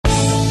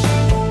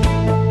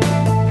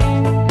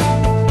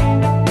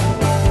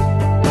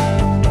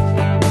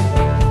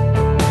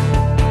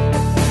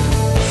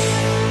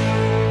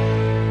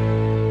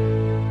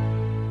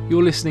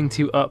listening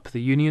to Up the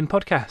Union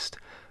podcast.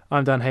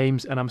 I'm Dan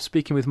Hames and I'm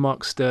speaking with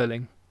Mark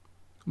Sterling.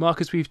 Mark,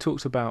 as we've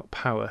talked about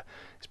power,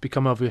 it's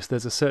become obvious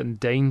there's a certain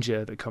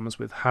danger that comes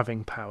with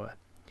having power.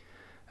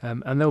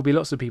 And there will be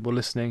lots of people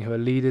listening who are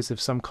leaders of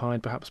some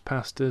kind, perhaps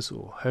pastors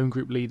or home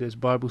group leaders,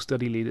 Bible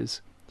study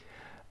leaders.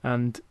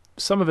 And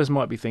some of us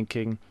might be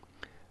thinking,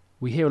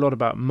 we hear a lot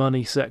about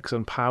money, sex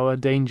and power,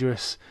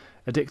 dangerous,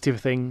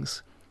 addictive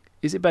things.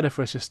 Is it better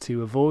for us just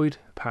to avoid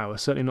power,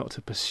 certainly not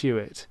to pursue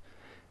it?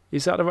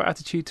 Is that the right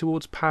attitude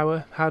towards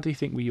power? How do you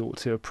think we ought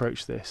to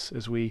approach this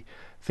as we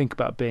think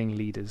about being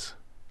leaders?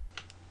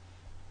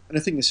 And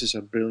I think this is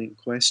a brilliant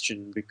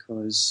question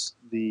because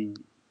the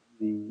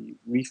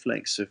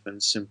reflexive and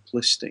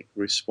simplistic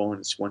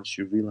response once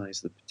you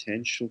realise the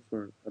potential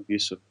for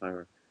abuse of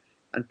power,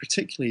 and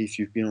particularly if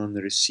you've been on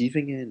the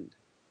receiving end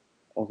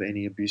of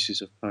any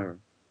abuses of power,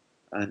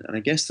 and I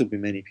guess there'll be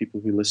many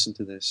people who listen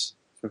to this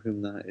for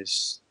whom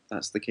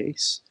that's the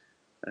case.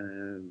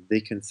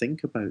 They can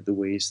think about the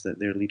ways that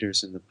their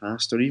leaders in the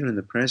past or even in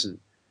the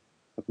present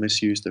have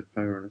misused their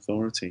power and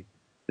authority.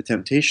 The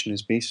temptation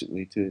is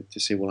basically to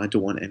say, well, I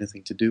don't want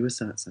anything to do with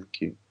that,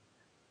 thank you.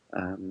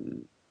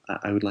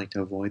 I would like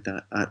to avoid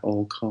that at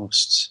all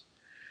costs.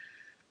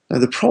 Now,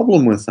 the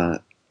problem with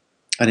that,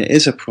 and it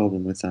is a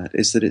problem with that,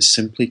 is that it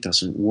simply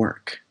doesn't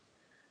work.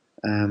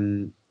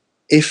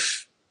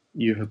 If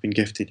you have been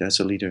gifted as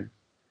a leader,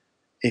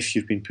 if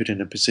you've been put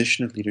in a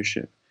position of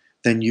leadership,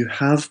 then you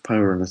have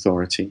power and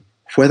authority,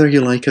 whether you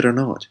like it or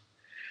not.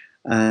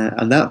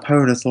 And that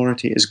power and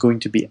authority is going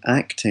to be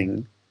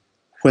acting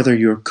whether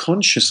you're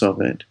conscious of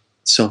it,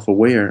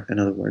 self-aware, in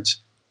other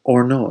words,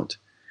 or not.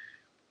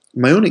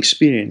 My own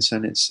experience,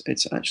 and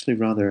it's actually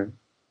rather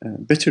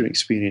bitter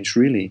experience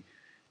really,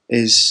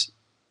 is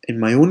in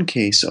my own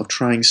case of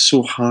trying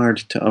so hard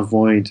to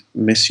avoid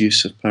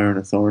misuse of power and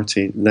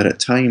authority that at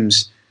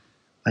times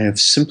I have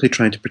simply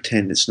tried to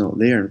pretend it's not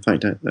there. In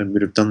fact, I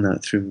would have done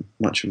that through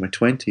much of my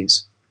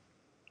 20s.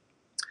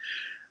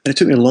 And it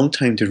took me a long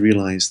time to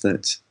realise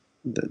that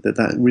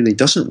really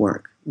doesn't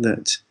work,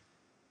 that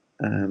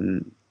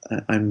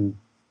I'm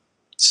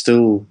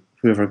still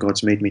whoever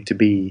God's made me to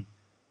be,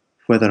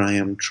 whether I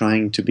am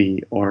trying to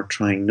be or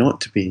trying not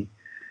to be.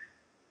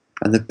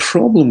 And the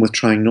problem with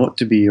trying not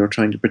to be or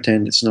trying to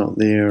pretend it's not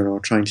there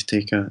or trying to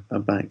take a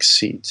back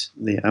seat,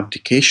 the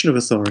abdication of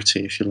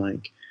authority, if you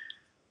like,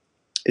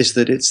 is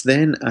that it's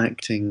then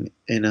acting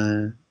in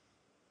a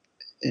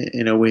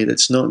way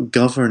that's not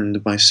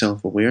governed by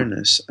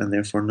self-awareness and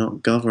therefore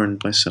not governed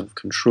by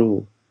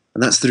self-control.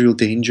 And that's the real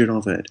danger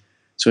of it.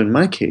 So in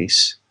my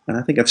case, and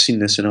I think I've seen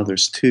this in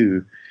others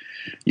too,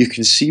 you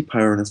can see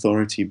power and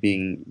authority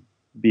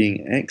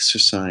being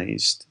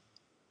exercised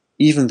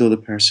even though the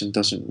person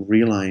doesn't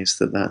realize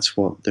that that's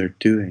what they're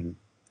doing.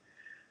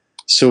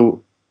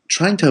 So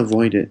trying to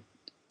avoid it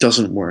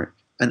doesn't work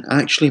and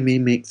actually may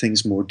make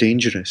things more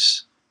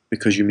dangerous,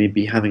 because you may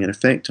be having an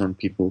effect on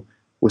people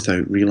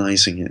without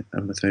realizing it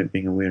and without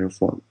being aware of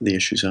what the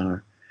issues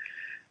are.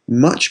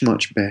 Much,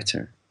 much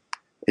better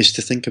is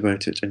to think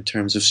about it in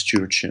terms of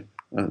stewardship,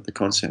 the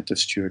concept of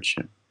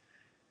stewardship.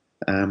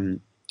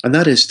 And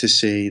that is to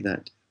say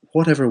that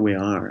whatever we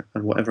are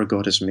and whatever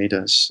God has made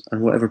us and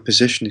whatever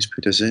position He's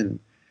put us in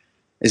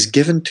is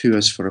given to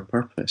us for a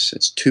purpose.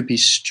 It's to be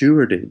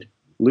stewarded,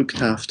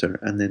 looked after,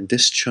 and then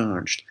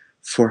discharged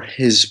for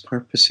His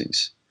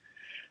purposes.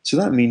 So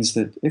that means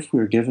that if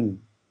we're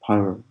given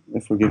power,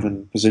 if we're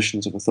given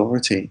positions of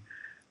authority,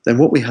 then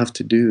what we have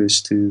to do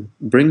is to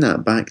bring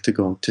that back to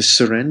God, to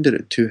surrender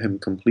it to Him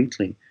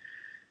completely,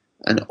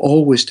 and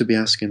always to be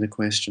asking the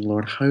question,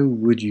 Lord, how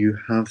would you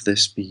have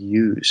this be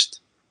used?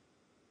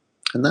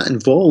 And that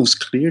involves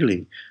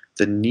clearly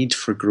the need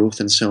for growth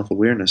and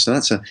self-awareness.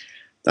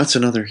 That's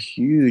another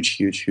huge,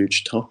 huge,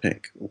 huge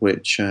topic,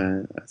 which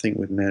I think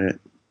would merit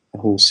a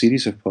whole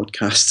series of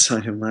podcasts,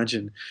 I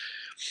imagine.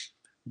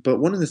 But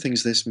one of the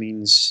things this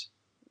means,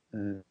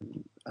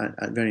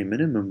 at very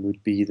minimum,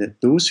 would be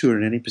that those who are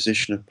in any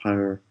position of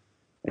power,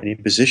 any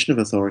position of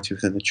authority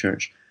within the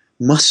church,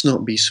 must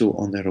not be so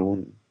on their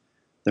own.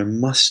 There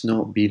must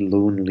not be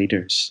lone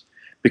leaders,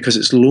 because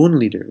it's lone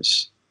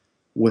leaders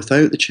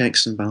without the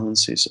checks and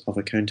balances of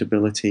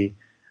accountability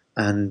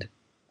and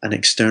an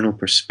external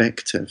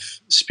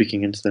perspective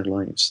speaking into their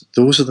lives.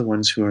 Those are the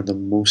ones who are the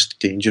most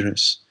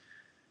dangerous.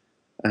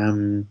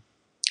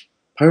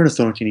 Power and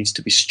authority needs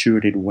to be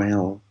stewarded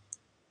well.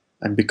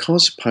 And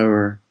because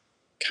power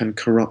can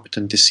corrupt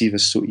and deceive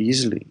us so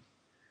easily,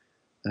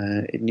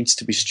 it needs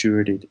to be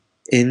stewarded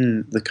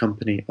in the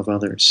company of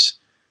others.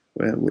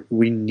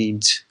 We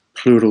need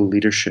plural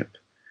leadership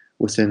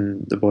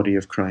within the body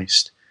of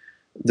Christ.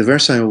 The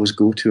verse I always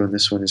go to on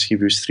this one is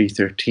Hebrews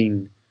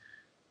 3:13,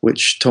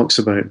 which talks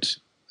about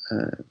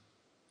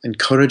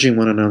encouraging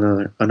one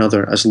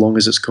another as long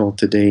as it's called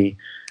today,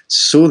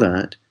 so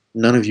that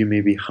none of you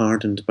may be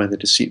hardened by the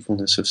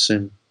deceitfulness of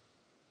sin.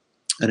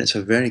 And it's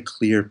a very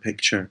clear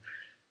picture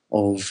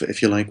of,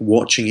 if you like,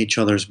 watching each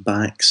other's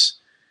backs,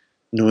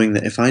 knowing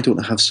that if I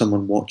don't have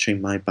someone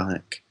watching my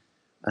back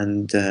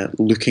and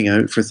looking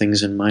out for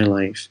things in my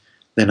life,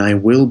 then I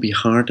will be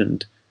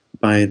hardened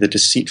by the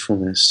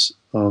deceitfulness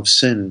of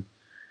sin.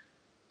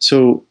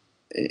 So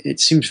it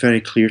seems very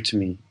clear to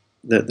me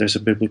that there's a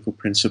biblical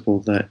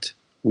principle that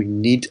we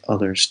need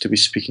others to be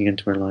speaking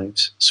into our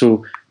lives.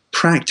 So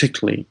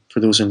practically, for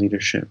those in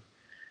leadership,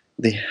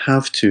 they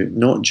have to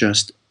not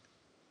just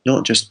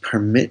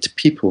permit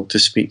people to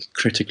speak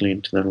critically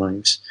into their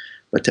lives,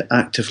 but to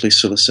actively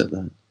solicit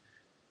that.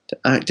 To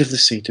actively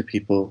say to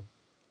people,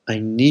 I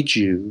need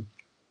you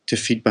to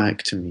feed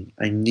back to me.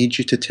 I need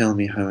you to tell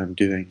me how I'm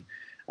doing.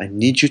 I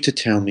need you to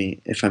tell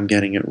me if I'm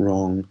getting it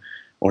wrong,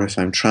 or if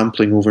I'm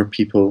trampling over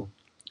people,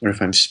 or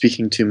if I'm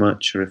speaking too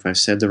much, or if I've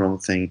said the wrong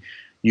thing.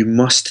 You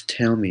must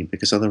tell me,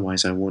 because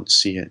otherwise I won't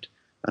see it,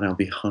 and I'll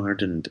be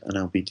hardened, and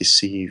I'll be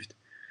deceived.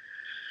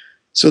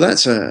 So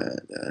that's a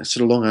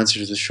sort of long answer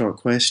to the short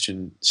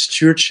question.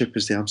 Stewardship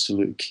is the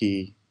absolute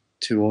key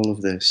to all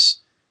of this.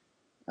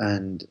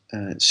 And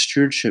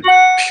stewardship,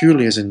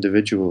 purely as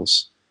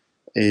individuals,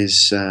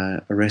 is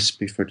a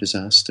recipe for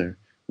disaster.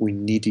 We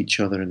need each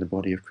other in the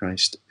body of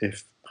Christ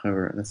if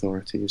power and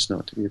authority is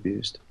not to be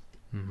abused.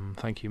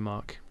 Thank you,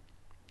 Mark.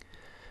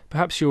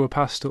 Perhaps you're a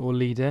pastor or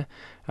leader,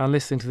 and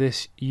listening to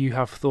this, you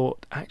have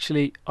thought,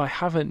 actually, I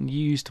haven't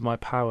used my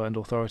power and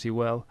authority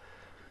well.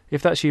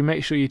 If that's you,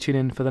 make sure you tune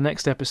in for the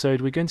next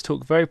episode. We're going to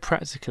talk very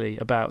practically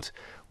about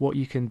what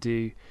you can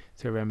do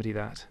to remedy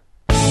that.